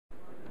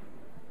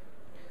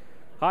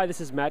Hi,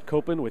 this is Matt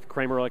Copen with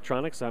Kramer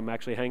Electronics. I'm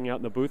actually hanging out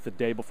in the booth the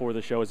day before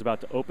the show is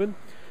about to open.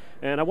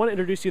 And I want to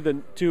introduce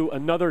you to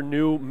another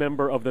new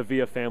member of the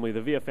VIA family.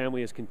 The VIA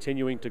family is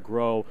continuing to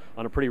grow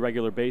on a pretty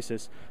regular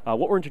basis.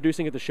 What we're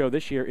introducing at the show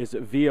this year is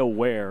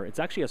VIAware. It's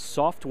actually a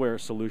software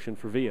solution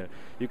for VIA.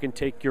 You can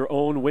take your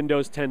own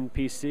Windows 10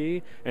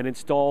 PC and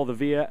install the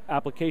VIA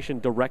application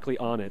directly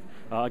on it.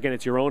 Again,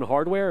 it's your own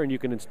hardware, and you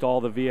can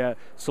install the VIA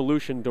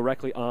solution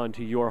directly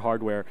onto your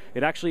hardware.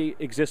 It actually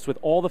exists with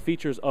all the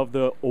features of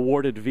the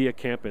awarded VIA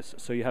campus,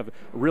 so you have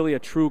really a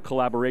true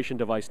collaboration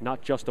device,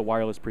 not just a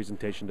wireless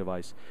presentation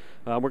device.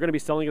 We're going to be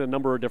selling it a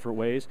number of different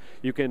ways.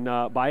 You can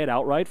buy it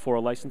outright for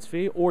a license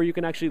fee, or you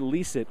can actually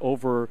lease it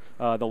over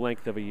the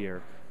length of a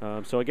year.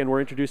 So again, we're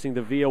introducing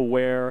the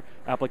VIAware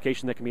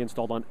application that can be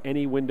installed on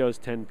any Windows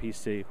 10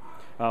 PC.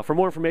 For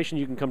more information,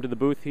 you can come to the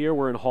booth here.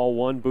 We're in Hall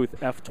 1, booth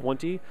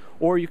F20,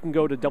 or you can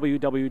go to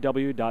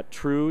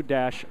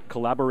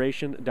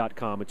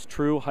www.true-collaboration.com. It's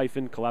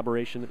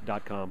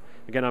true-collaboration.com.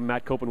 Again, I'm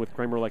Matt Copen with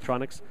Kramer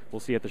Electronics.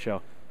 We'll see you at the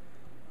show.